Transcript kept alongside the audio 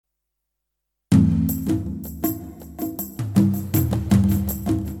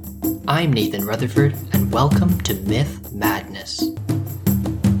I'm Nathan Rutherford, and welcome to Myth Madness.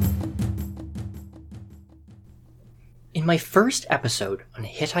 In my first episode on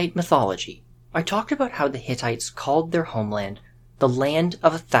Hittite mythology, I talked about how the Hittites called their homeland the Land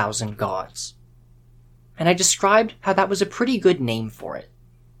of 1,000 Gods. And I described how that was a pretty good name for it.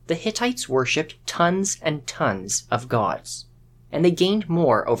 The Hittites worshipped tons and tons of gods, and they gained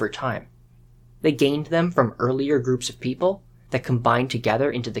more over time. They gained them from earlier groups of people that combined together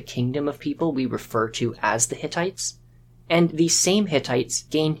into the kingdom of people we refer to as the Hittites, and these same Hittites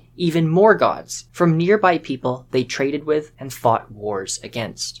gained even more gods from nearby people they traded with and fought wars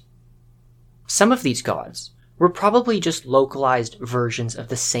against. Some of these gods were probably just localized versions of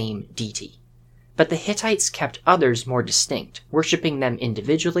the same deity, but the Hittites kept others more distinct, worshipping them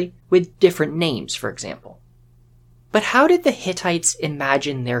individually with different names, for example. But how did the Hittites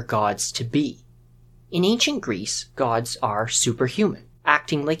imagine their gods to be? In ancient Greece, gods are superhuman,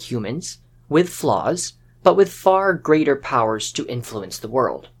 acting like humans, with flaws, but with far greater powers to influence the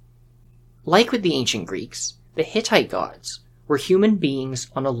world. Like with the ancient Greeks, the Hittite gods were human beings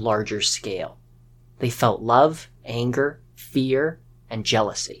on a larger scale. They felt love, anger, fear, and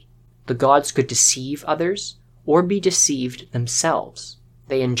jealousy. The gods could deceive others or be deceived themselves.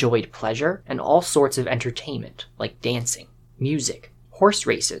 They enjoyed pleasure and all sorts of entertainment like dancing, music, horse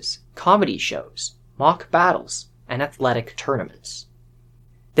races, comedy shows, mock battles, and athletic tournaments.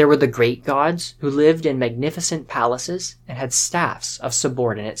 There were the great gods who lived in magnificent palaces and had staffs of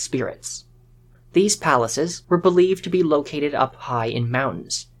subordinate spirits. These palaces were believed to be located up high in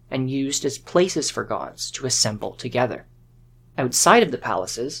mountains and used as places for gods to assemble together. Outside of the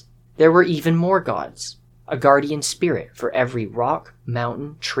palaces, there were even more gods, a guardian spirit for every rock,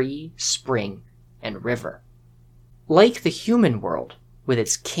 mountain, tree, spring, and river. Like the human world, with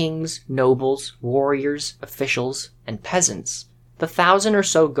its kings, nobles, warriors, officials, and peasants, the 1,000 or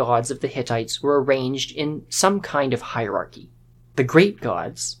so gods of the Hittites were arranged in some kind of hierarchy. The great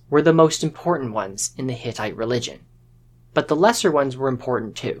gods were the most important ones in the Hittite religion. But the lesser ones were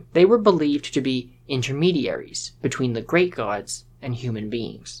important too. They were believed to be intermediaries between the great gods and human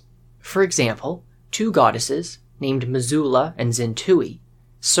beings. For example, two goddesses, named Missoula and Zintui,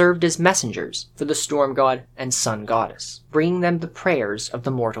 served as messengers for the storm god and sun goddess, bringing them the prayers of the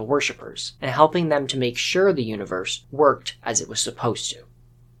mortal worshippers and helping them to make sure the universe worked as it was supposed to.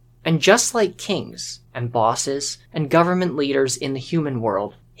 And just like kings and bosses and government leaders in the human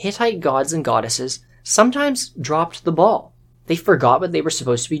world, Hittite gods and goddesses sometimes dropped the ball. They forgot what they were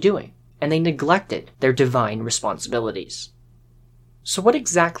supposed to be doing, and they neglected their divine responsibilities. So what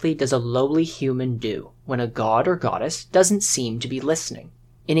exactly does a lowly human do when a god or goddess doesn't seem to be listening?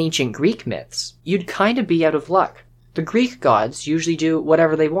 In ancient Greek myths, you'd kinda be out of luck. The Greek gods usually do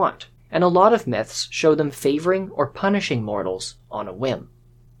whatever they want, and a lot of myths show them favoring or punishing mortals on a whim.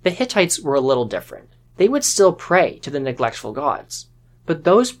 The Hittites were a little different. They would still pray to the neglectful gods, but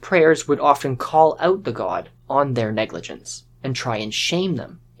those prayers would often call out the god on their negligence and try and shame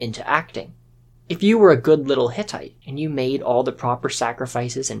them into acting. If you were a good little Hittite and you made all the proper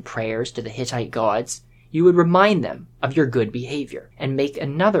sacrifices and prayers to the Hittite gods, you would remind them of your good behavior and make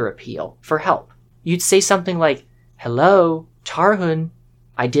another appeal for help. You'd say something like, "Hello, Tarhun,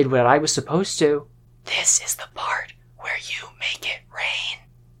 I did what I was supposed to. This is the part where you make it rain."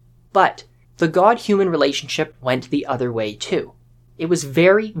 But the god-human relationship went the other way too. It was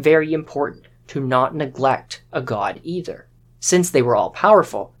very, very important to not neglect a god either. Since they were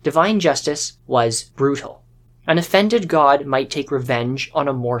all-powerful, divine justice was brutal. An offended god might take revenge on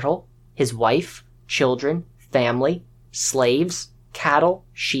a mortal, his wife, children, family, slaves, cattle,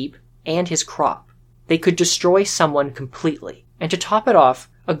 sheep, and his crop. They could destroy someone completely. And to top it off,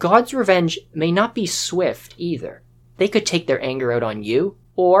 a god's revenge may not be swift either. They could take their anger out on you,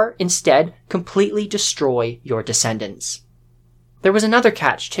 or instead completely destroy your descendants. There was another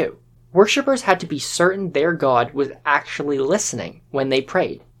catch too. Worshippers had to be certain their god was actually listening when they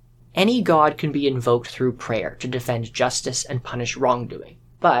prayed. Any god can be invoked through prayer to defend justice and punish wrongdoing,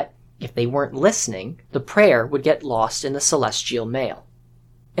 but if they weren't listening, the prayer would get lost in the celestial mail.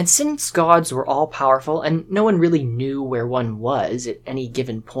 And since gods were all-powerful and no one really knew where one was at any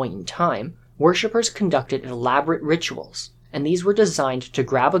given point in time, worshippers conducted elaborate rituals, and these were designed to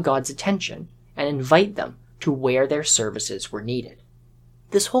grab a god's attention and invite them to where their services were needed.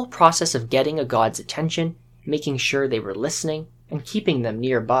 This whole process of getting a god's attention, making sure they were listening, and keeping them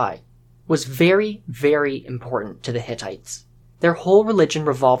nearby was very, very important to the Hittites. Their whole religion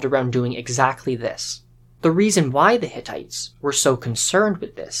revolved around doing exactly this. The reason why the Hittites were so concerned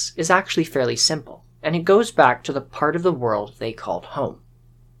with this is actually fairly simple, and it goes back to the part of the world they called home.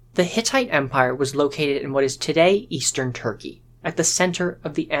 The Hittite Empire was located in what is today eastern Turkey, at the center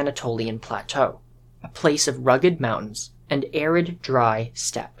of the Anatolian Plateau, a place of rugged mountains and arid, dry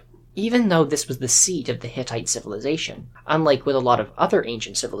steppe. Even though this was the seat of the Hittite civilization, unlike with a lot of other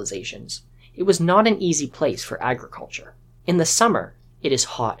ancient civilizations, it was not an easy place for agriculture. In the summer, it is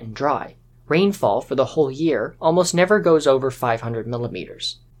hot and dry. Rainfall for the whole year almost never goes over 500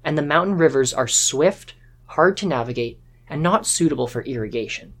 millimeters, and the mountain rivers are swift, hard to navigate, and not suitable for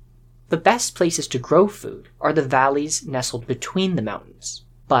irrigation. The best places to grow food are the valleys nestled between the mountains,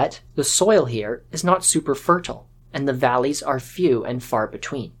 but the soil here is not super fertile, and the valleys are few and far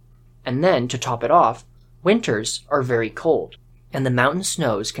between. And then, to top it off, winters are very cold, and the mountain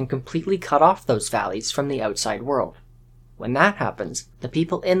snows can completely cut off those valleys from the outside world. When that happens, the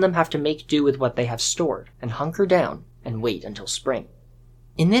people in them have to make do with what they have stored and hunker down and wait until spring.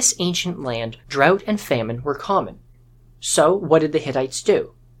 In this ancient land, drought and famine were common. So what did the Hittites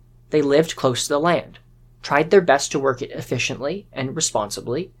do? They lived close to the land, tried their best to work it efficiently and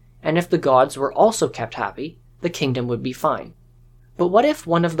responsibly, and if the gods were also kept happy, the kingdom would be fine. But what if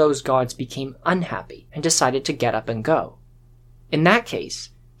one of those gods became unhappy and decided to get up and go? In that case,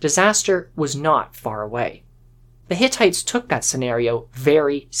 disaster was not far away. The Hittites took that scenario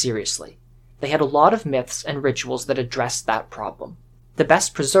very seriously. They had a lot of myths and rituals that addressed that problem. The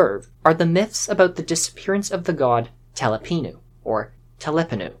best preserved are the myths about the disappearance of the god Telipinu, or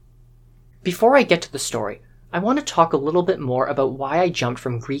Telipinu. Before I get to the story, I want to talk a little bit more about why I jumped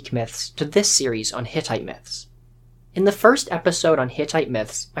from Greek myths to this series on Hittite myths. In the first episode on Hittite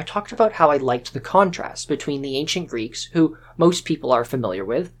myths, I talked about how I liked the contrast between the ancient Greeks, who most people are familiar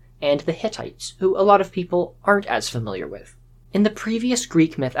with, and the Hittites, who a lot of people aren't as familiar with. In the previous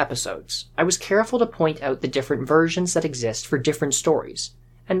Greek myth episodes, I was careful to point out the different versions that exist for different stories,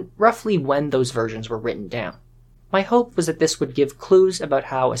 and roughly when those versions were written down. My hope was that this would give clues about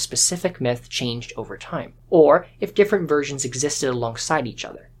how a specific myth changed over time, or if different versions existed alongside each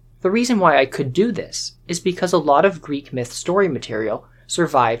other. The reason why I could do this is because a lot of Greek myth story material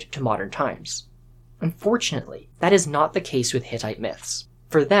survived to modern times. Unfortunately, that is not the case with Hittite myths.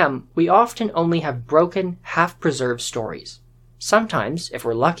 For them, we often only have broken, half-preserved stories. Sometimes, if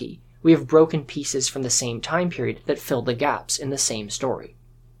we're lucky, we have broken pieces from the same time period that fill the gaps in the same story.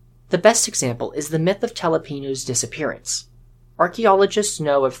 The best example is the myth of Telipinu's disappearance. Archaeologists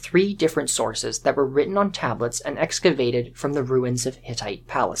know of 3 different sources that were written on tablets and excavated from the ruins of Hittite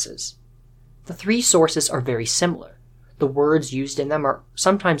palaces. The 3 sources are very similar. The words used in them are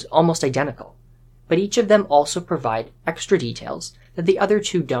sometimes almost identical, but each of them also provide extra details that the other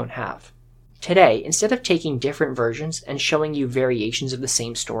 2 don't have. Today, instead of taking different versions and showing you variations of the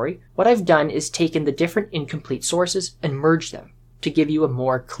same story, what I've done is taken the different incomplete sources and merged them to give you a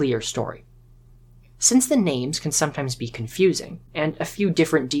more clear story. Since the names can sometimes be confusing, and a few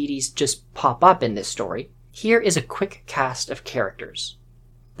different deities just pop up in this story, here is a quick cast of characters.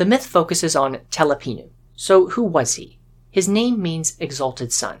 The myth focuses on Telipinu. So who was he? His name means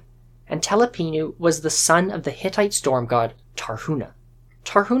exalted sun, and Telipinu was the son of the Hittite storm god Tarhuna.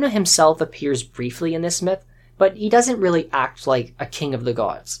 Tarhuna himself appears briefly in this myth, but he doesn't really act like a king of the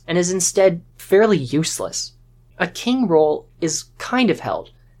gods, and is instead fairly useless. A king role is kind of held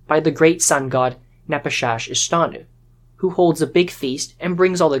by the great sun god Nepeshash Ishtanu, who holds a big feast and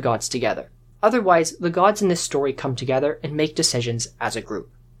brings all the gods together. Otherwise, the gods in this story come together and make decisions as a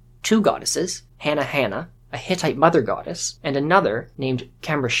group. 2 goddesses, Hana, a Hittite mother goddess, and another named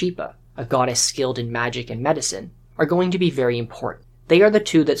Kamrashipa, a goddess skilled in magic and medicine, are going to be very important. They are the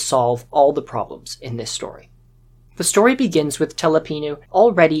 2 that solve all the problems in this story. The story begins with Telipinu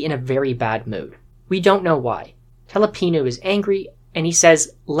already in a very bad mood. We don't know why. Telipinu is angry, and he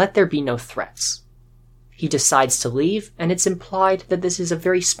says, "Let there be no threats." He decides to leave, and it's implied that this is a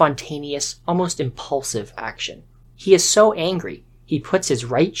very spontaneous, almost impulsive action. He is so angry, he puts his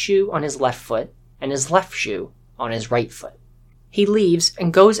right shoe on his left foot, and his left shoe on his right foot. He leaves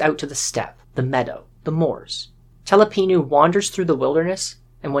and goes out to the steppe, the meadow, the moors. Telipinu wanders through the wilderness,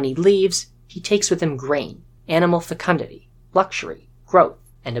 and when he leaves, he takes with him grain, animal fecundity, luxury, growth,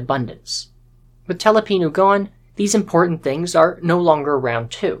 and abundance. With Telipinu gone, these important things are no longer around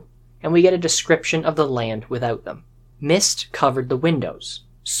too, and we get a description of the land without them. Mist covered the windows.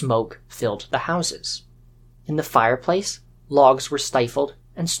 Smoke filled the houses. In the fireplace, logs were stifled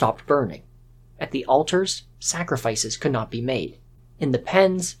and stopped burning. At the altars, sacrifices could not be made. In the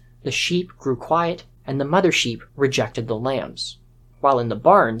pens, the sheep grew quiet, and the mother sheep rejected the lambs. While in the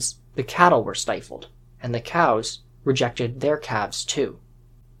barns, the cattle were stifled, and the cows rejected their calves too.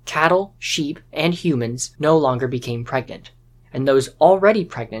 Cattle, sheep, and humans no longer became pregnant, and those already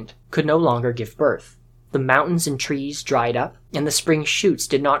pregnant could no longer give birth. The mountains and trees dried up, and the spring shoots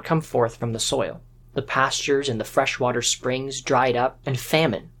did not come forth from the soil. The pastures and the freshwater springs dried up, and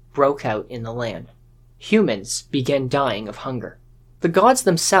famine broke out in the land. Humans began dying of hunger. The gods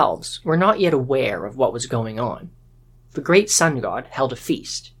themselves were not yet aware of what was going on. The great sun god held a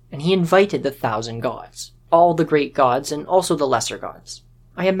feast, and he invited the 1,000 gods, all the great gods and also the lesser gods.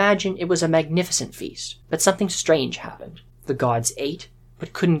 I imagine it was a magnificent feast, but something strange happened. The gods ate,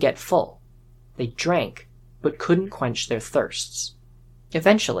 but couldn't get full. They drank, but couldn't quench their thirsts.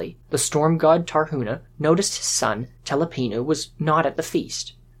 Eventually, the storm god Tarhuna noticed his son, Telipinu, was not at the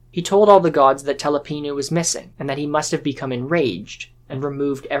feast. He told all the gods that Telipinu was missing, and that he must have become enraged and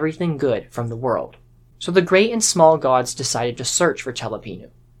removed everything good from the world. So the great and small gods decided to search for Telipinu.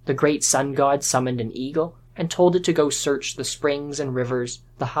 The great sun god summoned an eagle and told it to go search the springs and rivers,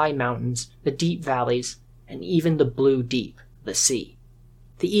 the high mountains, the deep valleys, and even the blue deep, the sea.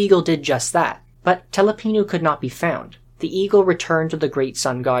 The eagle did just that, but Telipinu could not be found. The eagle returned to the great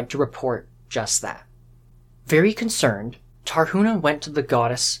sun god to report just that. Very concerned, Tarhuna went to the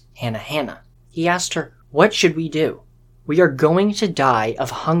goddess Hannah. He asked her, "What should we do? We are going to die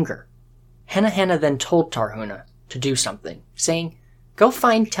of hunger." Hannah then told Tarhuna to do something, saying, "Go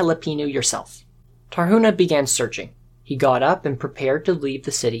find Telipinu yourself." Tarhuna began searching. He got up and prepared to leave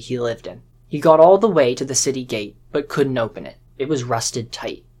the city he lived in. He got all the way to the city gate, but couldn't open it. It was rusted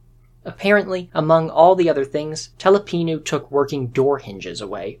tight. Apparently, among all the other things, Telipinu took working door hinges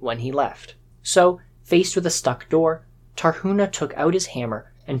away when he left. So, faced with a stuck door, Tarhuna took out his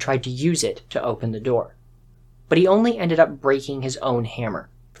hammer and tried to use it to open the door. But he only ended up breaking his own hammer.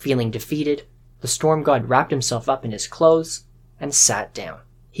 Feeling defeated, the storm god wrapped himself up in his clothes and sat down.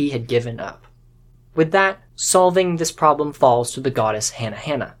 He had given up. With that, solving this problem falls to the goddess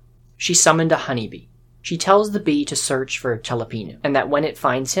Hannah. She summoned a honeybee. She tells the bee to search for Telipinu, and that when it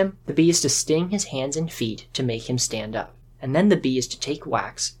finds him, the bee is to sting his hands and feet to make him stand up. And then the bee is to take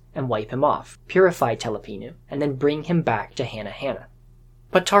wax and wipe him off, purify Telipinu, and then bring him back to Hannah.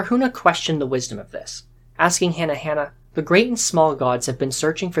 But Tarhuna questioned the wisdom of this, asking Hannah, "The great and small gods have been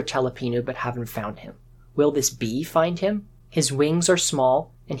searching for Telipinu but haven't found him. Will this bee find him? His wings are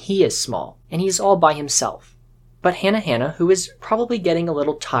small, and he is small, and he is all by himself." But Hannah, who is probably getting a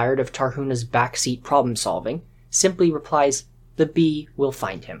little tired of Tarhuna's backseat problem-solving, simply replies, "The bee will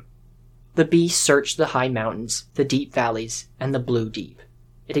find him." The bee searched the high mountains, the deep valleys, and the blue deep.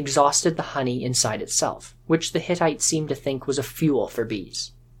 It exhausted the honey inside itself, which the Hittites seemed to think was a fuel for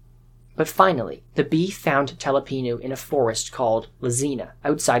bees. But finally, the bee found Telipinu in a forest called Lazina,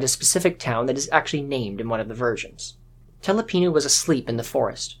 outside a specific town that is actually named in one of the versions. Telipinu was asleep in the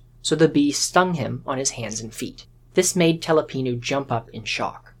forest, so the bee stung him on his hands and feet. This made Telipinu jump up in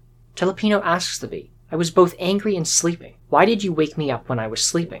shock. Telipinu asks the bee, "I was both angry and sleeping. Why did you wake me up when I was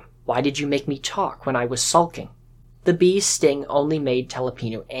sleeping? Why did you make me talk when I was sulking?" The bee's sting only made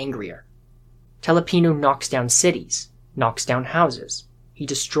Telipinu angrier. Telipinu knocks down cities, knocks down houses. He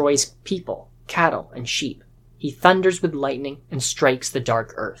destroys people, cattle, and sheep. He thunders with lightning and strikes the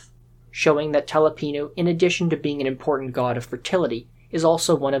dark earth, showing that Telipinu, in addition to being an important god of fertility, is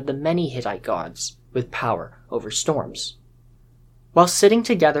also one of the many Hittite gods with power over storms. While sitting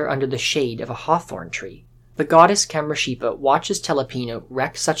together under the shade of a hawthorn tree, the goddess Kamrashipa watches Telipinu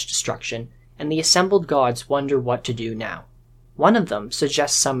wreak such destruction, and the assembled gods wonder what to do now. One of them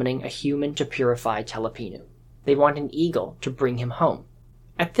suggests summoning a human to purify Telipinu. They want an eagle to bring him home.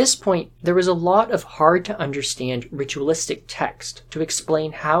 At this point, there is a lot of hard-to-understand ritualistic text to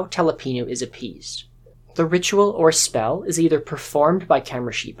explain how Telipinu is appeased. The ritual or spell is either performed by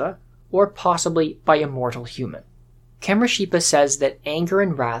Kamrashipa, or possibly by a mortal human. Kamrashipa says that anger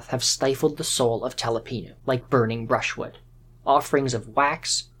and wrath have stifled the soul of Telipinu, like burning brushwood. Offerings of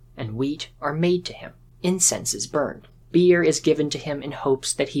wax and wheat are made to him. Incense is burned. Beer is given to him in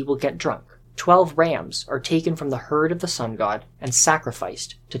hopes that he will get drunk. 12 rams are taken from the herd of the sun god and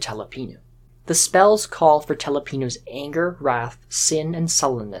sacrificed to Telipinu. The spells call for Telipinu's anger, wrath, sin, and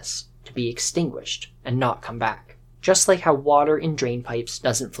sullenness to be extinguished and not come back, just like how water in drain pipes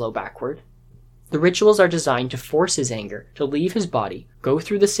doesn't flow backward. The rituals are designed to force his anger to leave his body, go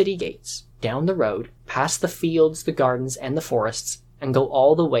through the city gates, down the road, past the fields, the gardens, and the forests, and go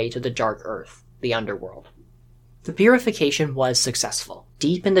all the way to the dark earth, the underworld. The purification was successful.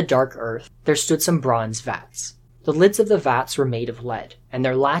 Deep in the dark earth, there stood some bronze vats. The lids of the vats were made of lead, and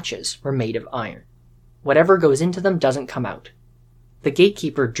their latches were made of iron. Whatever goes into them doesn't come out. The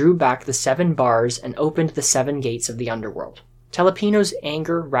gatekeeper drew back the 7 bars and opened the 7 gates of the underworld. Telipinu's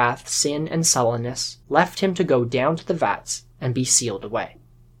anger, wrath, sin, and sullenness left him to go down to the vats and be sealed away.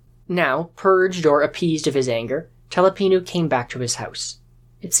 Now, purged or appeased of his anger, Telipinu came back to his house.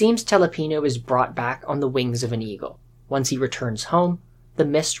 It seems Telipinu is brought back on the wings of an eagle. Once he returns home, the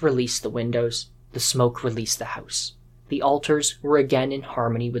mist released the windows, the smoke released the house. The altars were again in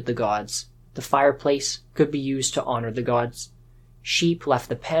harmony with the gods. The fireplace could be used to honor the gods. Sheep left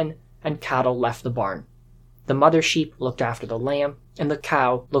the pen, and cattle left the barn. The mother sheep looked after the lamb, and the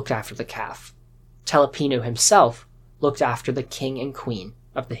cow looked after the calf. Telipinu himself looked after the king and queen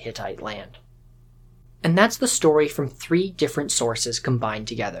of the Hittite land. And that's the story from 3 different sources combined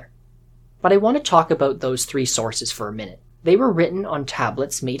together. But I want to talk about those 3 sources for a minute. They were written on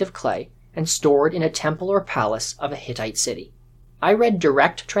tablets made of clay and stored in a temple or palace of a Hittite city. I read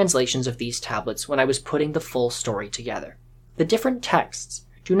direct translations of these tablets when I was putting the full story together. The different texts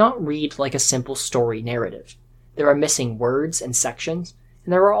do not read like a simple story narrative. There are missing words and sections,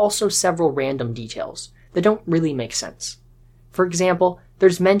 and there are also several random details that don't really make sense. For example,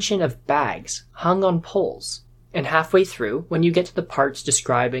 there's mention of bags hung on poles, and halfway through, when you get to the parts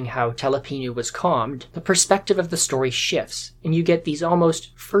describing how Telipinu was calmed, the perspective of the story shifts, and you get these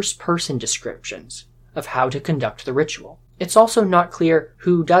almost first-person descriptions of how to conduct the ritual. It's also not clear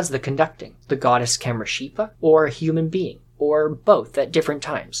who does the conducting, the goddess Kamrashipa or a human being, or both at different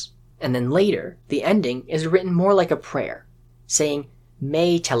times. And then later, the ending is written more like a prayer, saying,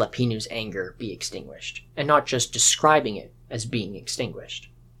 "May Telepinu's anger be extinguished," and not just describing it as being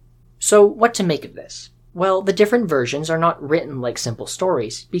extinguished. So what to make of this? Well, the different versions are not written like simple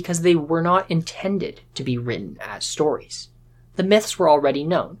stories because they were not intended to be written as stories. The myths were already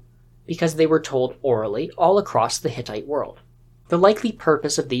known because they were told orally all across the Hittite world. The likely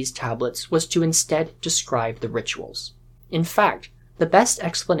purpose of these tablets was to instead describe the rituals. In fact, the best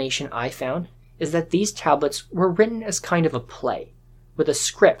explanation I found is that these tablets were written as kind of a play, with a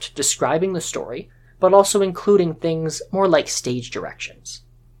script describing the story, but also including things more like stage directions.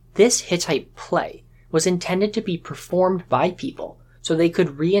 This Hittite play was intended to be performed by people so they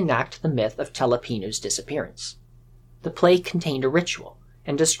could reenact the myth of Telepinu's disappearance. The play contained a ritual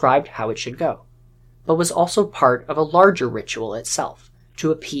and described how it should go, but was also part of a larger ritual itself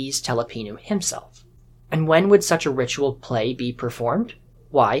to appease Telipinu himself. And when would such a ritual play be performed?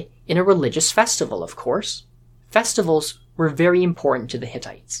 Why, in a religious festival, of course. Festivals were very important to the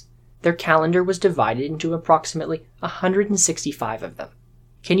Hittites. Their calendar was divided into approximately 165 of them.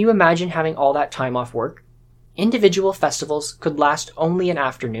 Can you imagine having all that time off work? Individual festivals could last only an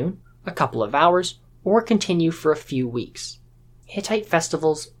afternoon, a couple of hours, or continue for a few weeks. Hittite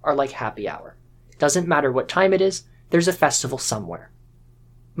festivals are like happy hour. Doesn't matter what time it is, there's a festival somewhere.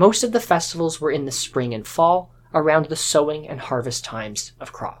 Most of the festivals were in the spring and fall, around the sowing and harvest times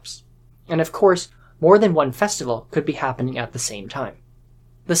of crops. And of course, more than one festival could be happening at the same time.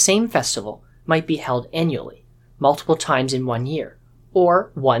 The same festival might be held annually, multiple times in 1 year,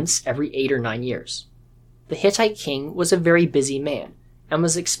 or once every 8 or 9 years. The Hittite king was a very busy man, and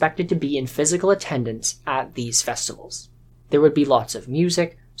was expected to be in physical attendance at these festivals. There would be lots of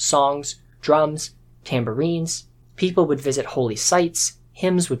music, songs, drums, tambourines, people would visit holy sites,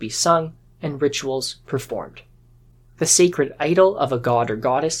 hymns would be sung, and rituals performed. The sacred idol of a god or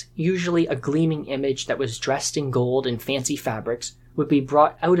goddess, usually a gleaming image that was dressed in gold and fancy fabrics, would be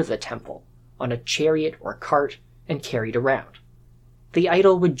brought out of the temple on a chariot or cart and carried around. The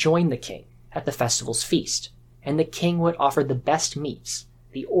idol would join the king at the festival's feast, and the king would offer the best meats,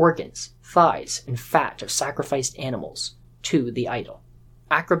 the organs, thighs, and fat of sacrificed animals, to the idol.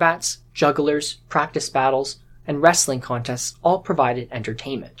 Acrobats, jugglers, practice battles, and wrestling contests all provided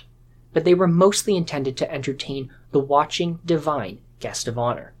entertainment, but they were mostly intended to entertain the watching divine guest of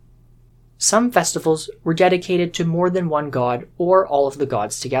honor. Some festivals were dedicated to more than one god or all of the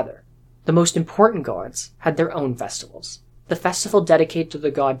gods together. The most important gods had their own festivals. The festival dedicated to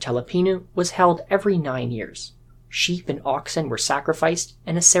the god Telipinu was held every 9 years. Sheep and oxen were sacrificed,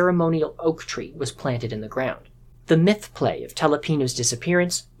 and a ceremonial oak tree was planted in the ground. The myth play of Telepinu's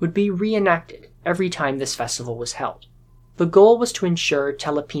disappearance would be reenacted every time this festival was held. The goal was to ensure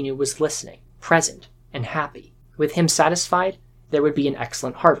Telipinu was listening, present, and happy. With him satisfied, there would be an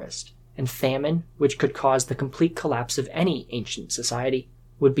excellent harvest, and famine, which could cause the complete collapse of any ancient society,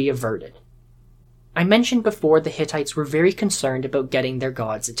 would be averted. I mentioned before the Hittites were very concerned about getting their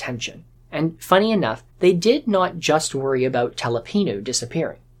gods' attention, and funny enough, they did not just worry about Telipinu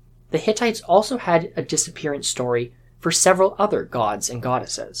disappearing. The Hittites also had a disappearance story for several other gods and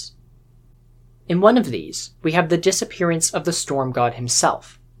goddesses. In one of these, we have the disappearance of the storm god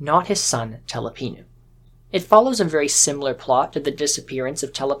himself, not his son Telipinu. It follows a very similar plot to the disappearance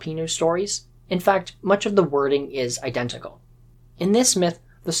of Telipinu stories. In fact, much of the wording is identical. In this myth,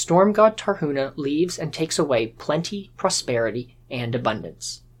 the storm god Tarhuna leaves and takes away plenty, prosperity, and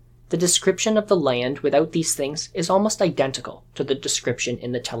abundance. The description of the land without these things is almost identical to the description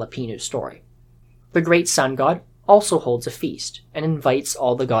in the Telipinu story. The great sun god also holds a feast and invites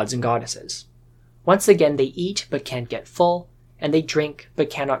all the gods and goddesses. Once again they eat but can't get full, and they drink but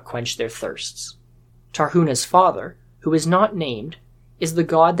cannot quench their thirsts. Tarhuna's father, who is not named, is the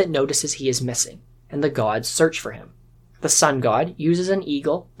god that notices he is missing, and the gods search for him. The sun god uses an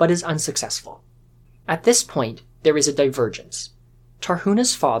eagle but is unsuccessful. At this point, there is a divergence.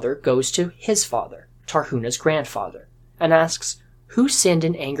 Tarhuna's father goes to his father, Tarhuna's grandfather, and asks who sinned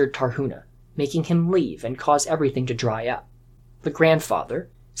and angered Tarhuna, making him leave and cause everything to dry up. The grandfather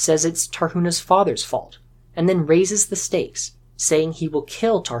says it's Tarhuna's father's fault, and then raises the stakes, saying he will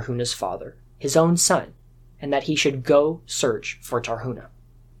kill Tarhuna's father, his own son, and that he should go search for Tarhuna.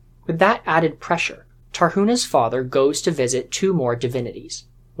 With that added pressure, Tarhuna's father goes to visit two more divinities.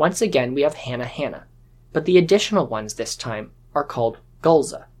 Once again we have Hannah, but the additional ones this time are called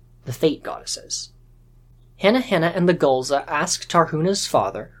Gulza, the fate goddesses. Hannah and the Gulza ask Tarhuna's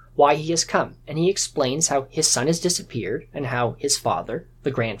father why he has come, and he explains how his son has disappeared and how his father,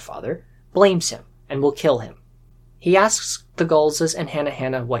 the grandfather, blames him and will kill him. He asks the Gulzas and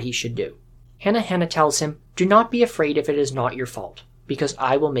Hannah what he should do. Hannah tells him, "Do not be afraid if it is not your fault, because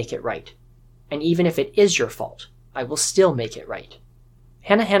I will make it right. And even if it is your fault, I will still make it right."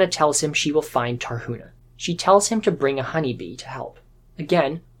 Hannah tells him she will find Tarhuna. She tells him to bring a honeybee to help.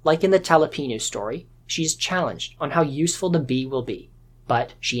 Again, like in the Telipinu story, she is challenged on how useful the bee will be,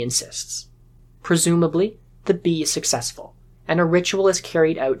 but she insists. Presumably, the bee is successful, and a ritual is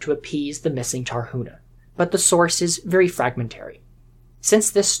carried out to appease the missing Tarhuna, but the source is very fragmentary.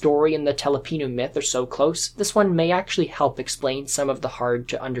 Since this story and the Telipinu myth are so close, this one may actually help explain some of the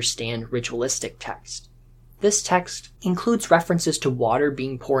hard-to-understand ritualistic text. This text includes references to water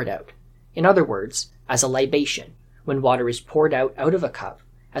being poured out. In other words, as a libation, when water is poured out of a cup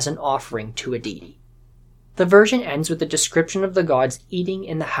as an offering to a deity. The version ends with a description of the gods eating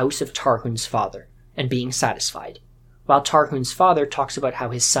in the house of Tarhun's father and being satisfied, while Tarhun's father talks about how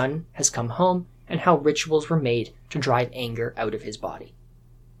his son has come home and how rituals were made to drive anger out of his body.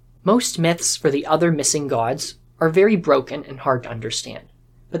 Most myths for the other missing gods are very broken and hard to understand,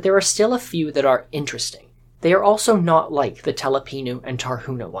 but there are still a few that are interesting. They are also not like the Telipinu and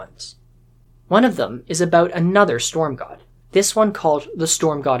Tarhuna ones. One of them is about another storm god, this one called the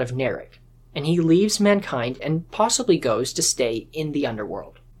storm god of Nerik, and he leaves mankind and possibly goes to stay in the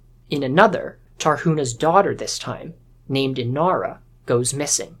underworld. In another, Tarhuna's daughter this time, named Inara, goes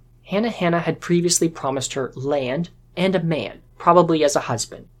missing. Hannah had previously promised her land and a man, probably as a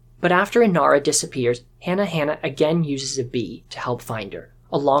husband, but after Inara disappears, Hannah again uses a bee to help find her,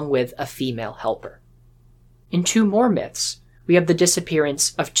 along with a female helper. In two more myths, we have the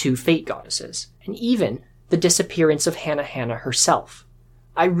disappearance of two fate goddesses, and even the disappearance of Hannah herself.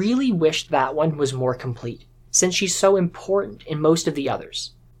 I really wish that one was more complete, since she's so important in most of the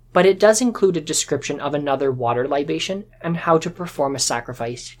others. But it does include a description of another water libation and how to perform a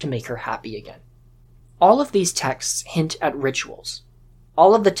sacrifice to make her happy again. All of these texts hint at rituals.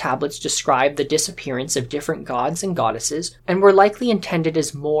 All of the tablets describe the disappearance of different gods and goddesses and were likely intended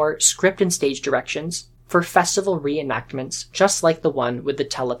as more script and stage directions for festival reenactments, just like the one with the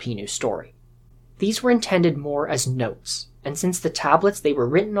Telipinu story. These were intended more as notes, and since the tablets they were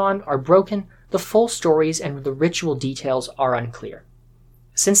written on are broken, the full stories and the ritual details are unclear.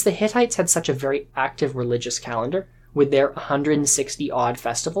 Since the Hittites had such a very active religious calendar, with their 160-odd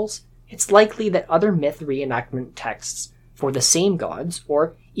festivals, it's likely that other myth reenactment texts for the same gods,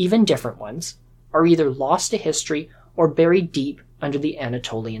 or even different ones, are either lost to history or buried deep under the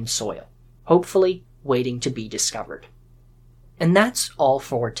Anatolian soil, hopefully waiting to be discovered. And that's all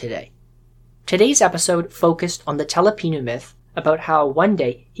for today. Today's episode focused on the Telipinu myth about how one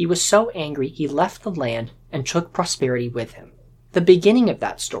day he was so angry he left the land and took prosperity with him. The beginning of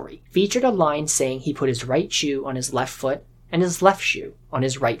that story featured a line saying he put his right shoe on his left foot and his left shoe on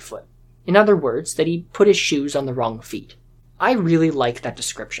his right foot. In other words, that he put his shoes on the wrong feet. I really like that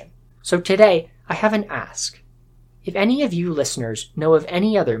description. So today, I have an ask. If any of you listeners know of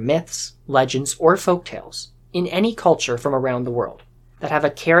any other myths, legends, or folktales in any culture from around the world that have a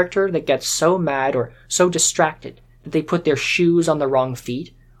character that gets so mad or so distracted that they put their shoes on the wrong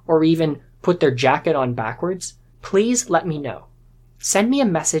feet, or even put their jacket on backwards, please let me know. Send me a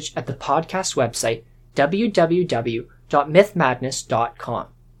message at the podcast website, www.mythmadness.com.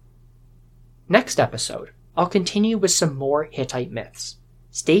 Next episode, I'll continue with some more Hittite myths.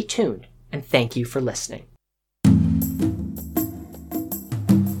 Stay tuned, and thank you for listening.